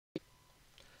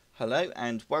Hello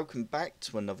and welcome back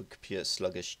to another computer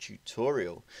sluggish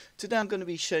tutorial. Today I'm going to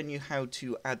be showing you how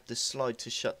to add the slide to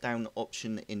shutdown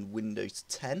option in Windows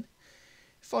 10.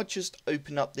 If I just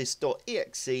open up this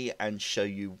 .exe and show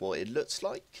you what it looks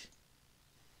like.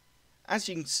 As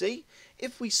you can see,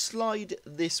 if we slide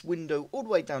this window all the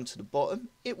way down to the bottom,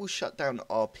 it will shut down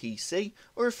our PC,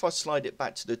 or if I slide it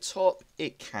back to the top,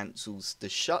 it cancels the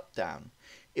shutdown.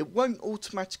 It won't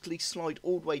automatically slide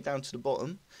all the way down to the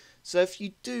bottom. So if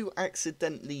you do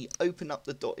accidentally open up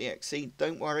the .exe,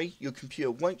 don't worry, your computer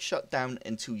won't shut down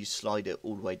until you slide it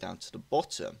all the way down to the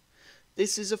bottom.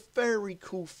 This is a very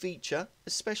cool feature,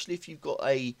 especially if you've got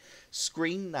a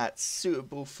screen that's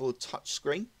suitable for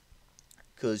touchscreen,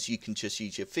 because you can just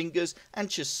use your fingers and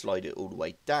just slide it all the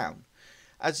way down.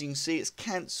 As you can see, it's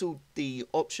cancelled the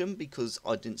option because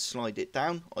I didn't slide it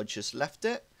down, I just left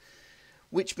it.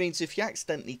 Which means if you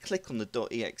accidentally click on the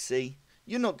 .exe,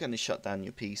 you're not going to shut down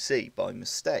your PC by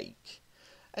mistake.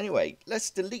 Anyway, let's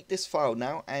delete this file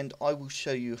now and I will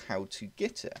show you how to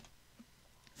get it.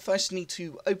 First you need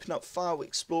to open up File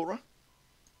Explorer.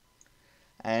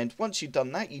 And once you've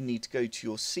done that, you need to go to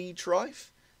your C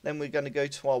drive. Then we're going to go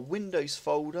to our Windows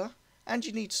folder. And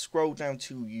you need to scroll down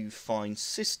till you find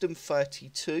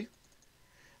System32.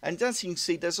 And as you can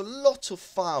see, there's a lot of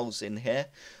files in here,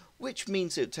 which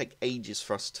means it'll take ages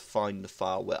for us to find the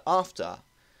file we're after.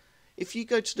 If you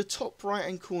go to the top right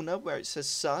hand corner where it says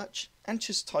search and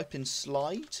just type in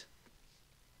slide,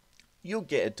 you'll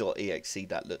get a .exe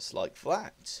that looks like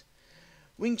that.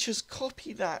 We can just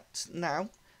copy that now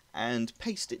and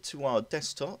paste it to our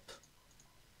desktop.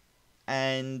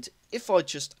 And if I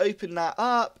just open that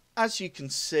up, as you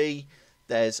can see,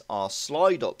 there's our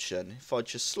slide option. If I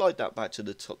just slide that back to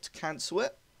the top to cancel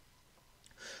it.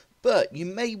 But you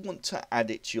may want to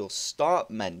add it to your start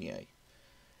menu.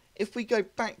 If we go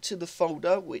back to the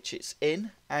folder which it's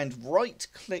in and right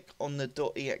click on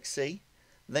the .exe,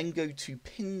 then go to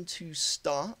pin to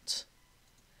start.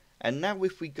 And now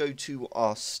if we go to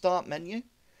our start menu,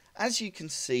 as you can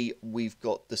see, we've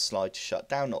got the slide to shut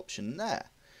down option there.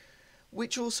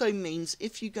 Which also means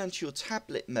if you go into your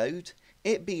tablet mode,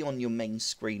 it'd be on your main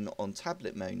screen on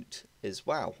tablet mode as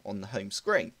well, on the home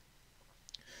screen.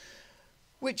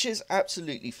 Which is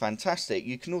absolutely fantastic.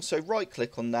 You can also right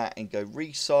click on that and go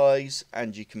resize,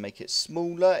 and you can make it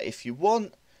smaller if you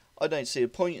want. I don't see a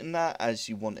point in that as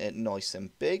you want it nice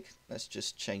and big. Let's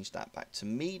just change that back to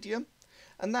medium.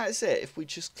 And that is it. If we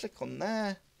just click on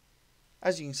there,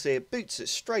 as you can see, it boots it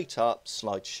straight up,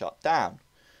 slide shut down.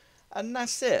 And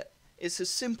that's it. It's as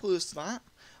simple as that.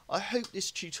 I hope this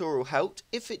tutorial helped.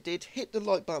 If it did, hit the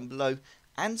like button below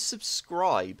and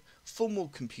subscribe for more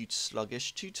computer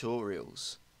sluggish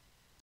tutorials.